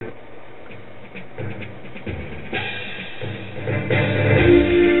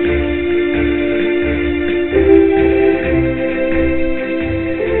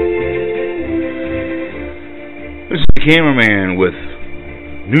cameraman with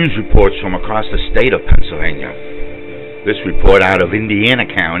news reports from across the state of Pennsylvania. This report out of Indiana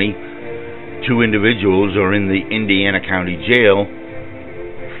County. 2 individuals are in the Indiana County Jail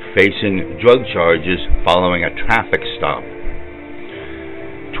facing drug charges following a traffic stop.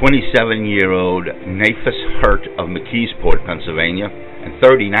 27-year-old Nafis Hurt of McKeesport, Pennsylvania, and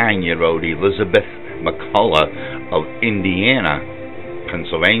 39-year-old Elizabeth McCullough of Indiana,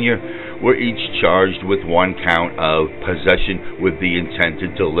 Pennsylvania, were each charged with 1 count of possession with the intent to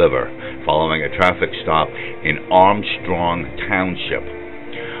deliver, following a traffic stop in Armstrong Township.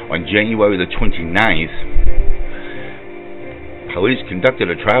 On January the 29th, police conducted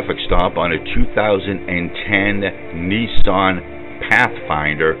a traffic stop on a 2010 Nissan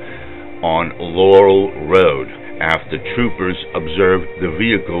Pathfinder on Laurel Road after troopers observed the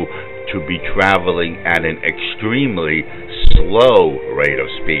vehicle to be traveling at an extremely slow rate of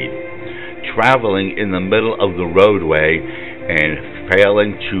speed, traveling in the middle of the roadway and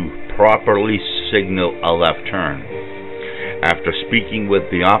failing to properly signal a left turn. After speaking with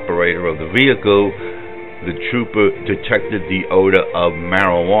the operator of the vehicle, the trooper detected the odor of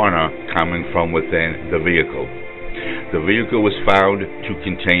marijuana coming from within the vehicle. The vehicle was found to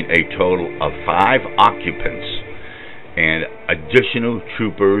contain a total of 5 occupants, and additional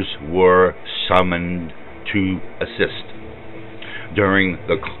troopers were summoned to assist. During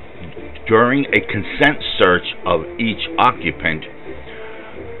a consent search of each occupant,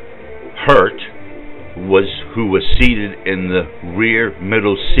 Hurt, who was seated in the rear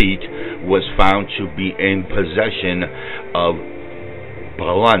middle seat, was found to be in possession of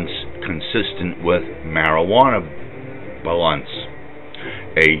blunts consistent with marijuana blunts.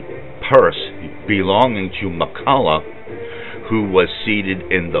 A purse belonging to McCullough, who was seated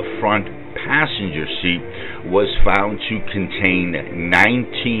in the front passenger seat, was found to contain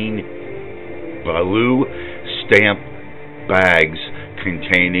 19 blue stamp bags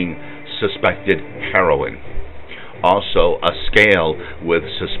containing suspected heroin. Also, a scale with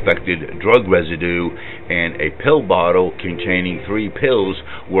suspected drug residue and a pill bottle containing 3 pills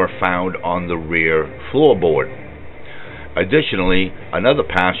were found on the rear floorboard. Additionally, another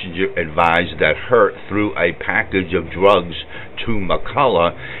passenger advised that Hurt threw a package of drugs to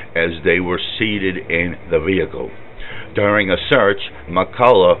McCullough as they were seated in the vehicle. During a search,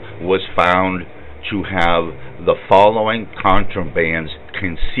 McCullough was found to have the following contrabands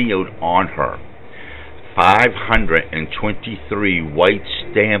concealed on her: 523 white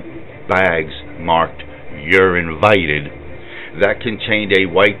stamp bags marked "You're Invited" that contained a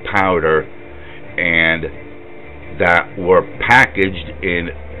white powder and that were packaged in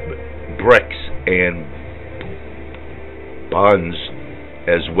bricks and buns,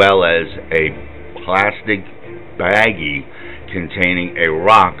 as well as a plastic baggie containing a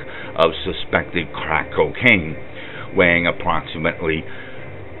rock of suspected crack cocaine weighing approximately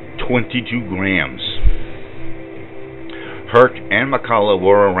 22 grams. Hurt and McCullough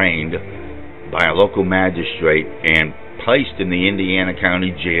were arraigned by a local magistrate and placed in the Indiana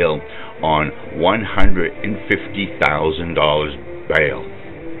County Jail on $150,000 bail.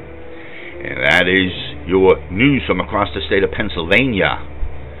 And that is your news from across the state of Pennsylvania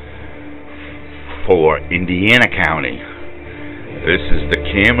for Indiana County. This is the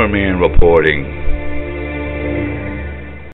cameraman reporting.